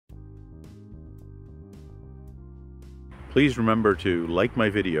Please remember to like my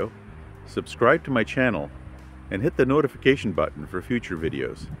video, subscribe to my channel, and hit the notification button for future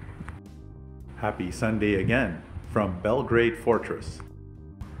videos. Happy Sunday again from Belgrade Fortress.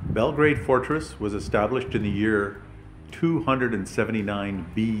 Belgrade Fortress was established in the year 279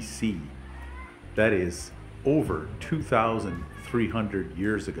 BC. That is over 2,300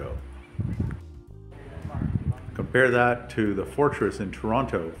 years ago. Compare that to the fortress in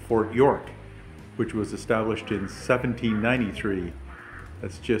Toronto, Fort York, which was established in 1793.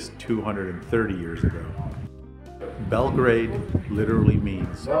 That's just 230 years ago. Belgrade literally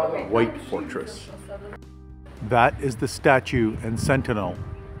means White Fortress. That is the statue and sentinel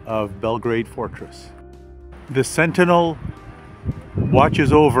of Belgrade Fortress. The sentinel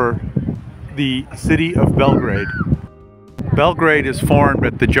watches over the city of Belgrade. Belgrade is formed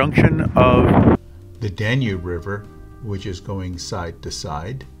at the junction of the Danube River, which is going side to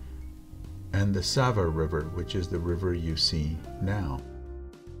side, and the Sava River, which is the river you see now.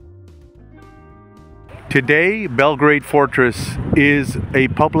 Today, Belgrade Fortress is a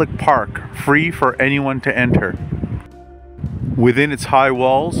public park free for anyone to enter. Within its high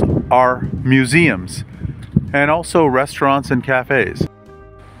walls are museums and also restaurants and cafes.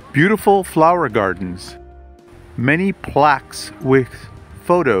 Beautiful flower gardens, many plaques with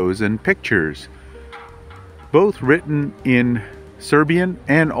photos and pictures, both written in Serbian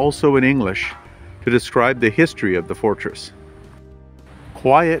and also in English to describe the history of the fortress.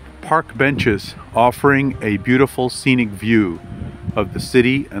 Quiet park benches offering a beautiful scenic view of the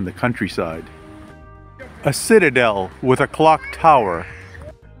city and the countryside. A citadel with a clock tower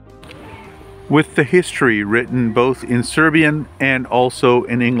with the history written both in Serbian and also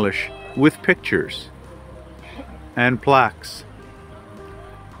in English, with pictures and plaques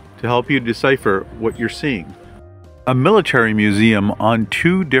to help you decipher what you're seeing. A military museum on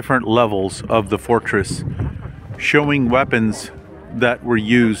two different levels of the fortress showing weapons that were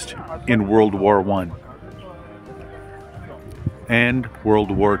used in World War I and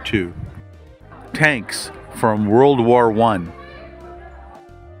World War II. Tanks from World War I.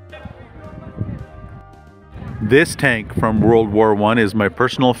 This tank from World War I is my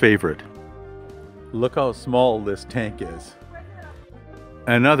personal favorite. Look how small this tank is.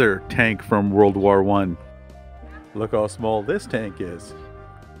 Another tank from World War I. Look how small this tank is.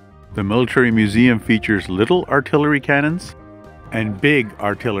 The military museum features little artillery cannons and big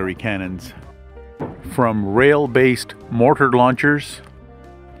artillery cannons, from rail-based mortar launchers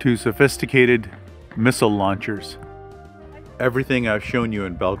to sophisticated missile launchers. Everything I've shown you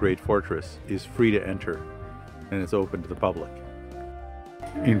in Belgrade Fortress is free to enter, and it's open to the public,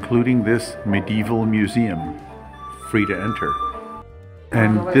 including this medieval museum, free to enter,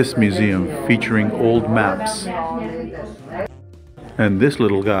 and this museum featuring old maps, and this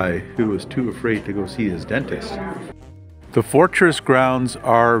little guy who was too afraid to go see his dentist. The fortress grounds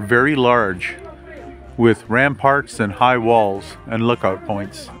are very large, with ramparts and high walls and lookout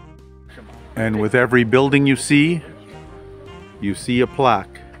points. And with every building you see a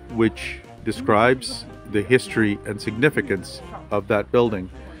plaque which describes the history and significance of that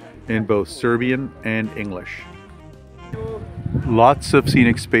building in both Serbian and English. Lots of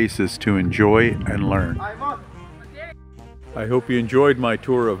scenic spaces to enjoy and learn. I hope you enjoyed my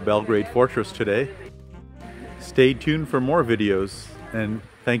tour of Belgrade Fortress today. Stay tuned for more videos, and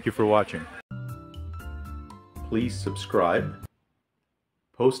thank you for watching. Please subscribe,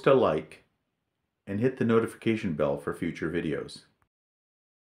 post a like, and hit the notification bell for future videos.